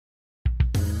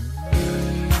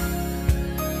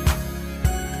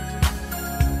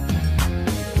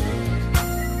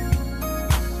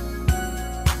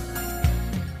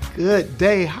Good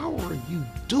day. How are you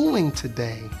doing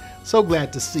today? So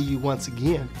glad to see you once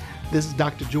again. This is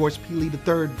Dr. George P. Lee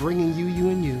III bringing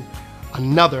you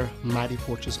another Mighty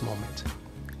Fortress moment.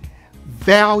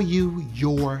 Value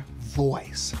your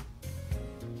voice.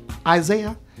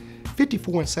 Isaiah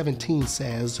 54:17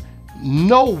 says,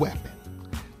 "No weapon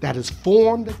that is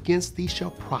formed against thee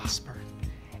shall prosper,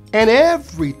 and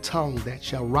every tongue that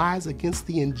shall rise against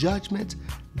thee in judgment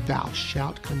thou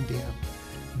shalt condemn.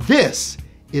 This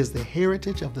is the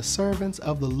heritage of the servants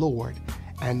of the Lord,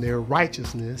 and their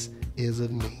righteousness is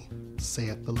of me,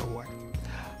 saith the Lord."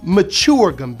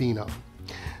 Mature Gambino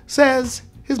says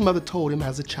his mother told him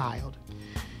as a child,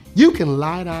 "You can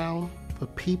lie down for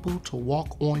people to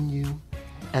walk on you,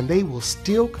 and they will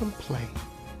still complain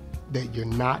that you're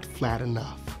not flat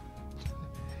enough.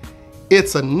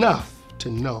 It's enough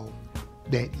to know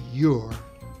that you're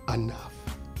enough."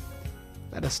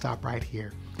 Let us stop right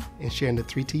here and share in the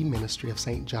 3T ministry of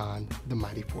St. John, the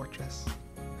Mighty Fortress.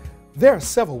 There are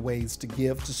several ways to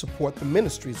give to support the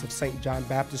ministries of St. John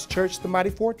Baptist Church, the Mighty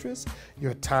Fortress: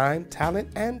 your time, talent,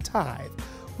 and tithe.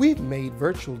 We've made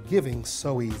virtual giving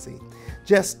so easy.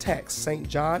 Just text St.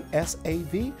 John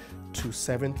SAV to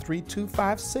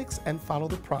 73256 and follow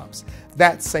the prompts.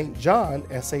 That's St. John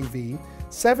SAV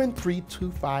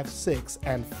 73256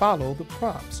 and follow the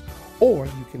prompts. Or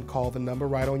you can call the number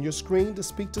right on your screen to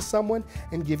speak to someone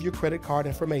and give your credit card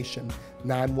information,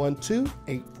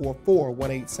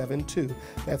 912-844-1872.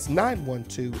 That's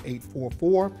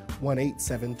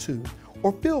 912-844-1872.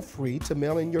 Or feel free to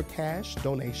mail in your cash,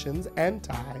 donations, and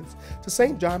tithes to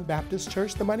St. John Baptist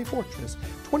Church, the Mighty Fortress,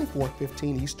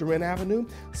 2415 East DeRenne Avenue,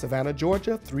 Savannah,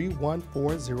 Georgia,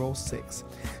 31406.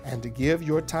 And to give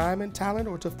your time and talent,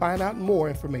 or to find out more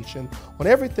information on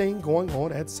everything going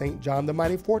on at St. John the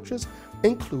Mighty Fortress,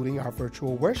 including our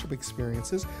virtual worship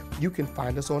experiences, you can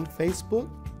find us on Facebook,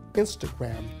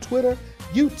 Instagram, Twitter,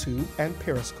 YouTube, and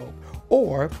Periscope,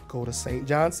 or go to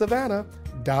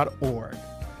stjohnsavannah.org.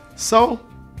 So,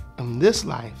 in this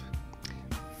life,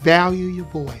 value your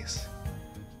voice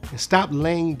and stop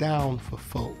laying down for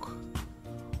folk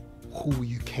who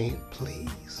you can't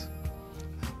please.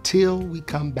 Until we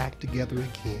come back together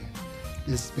again,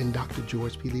 this has been Dr.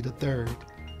 George P. Lee III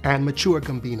and Mature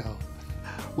Gambino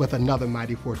with another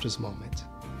Mighty Fortress moment.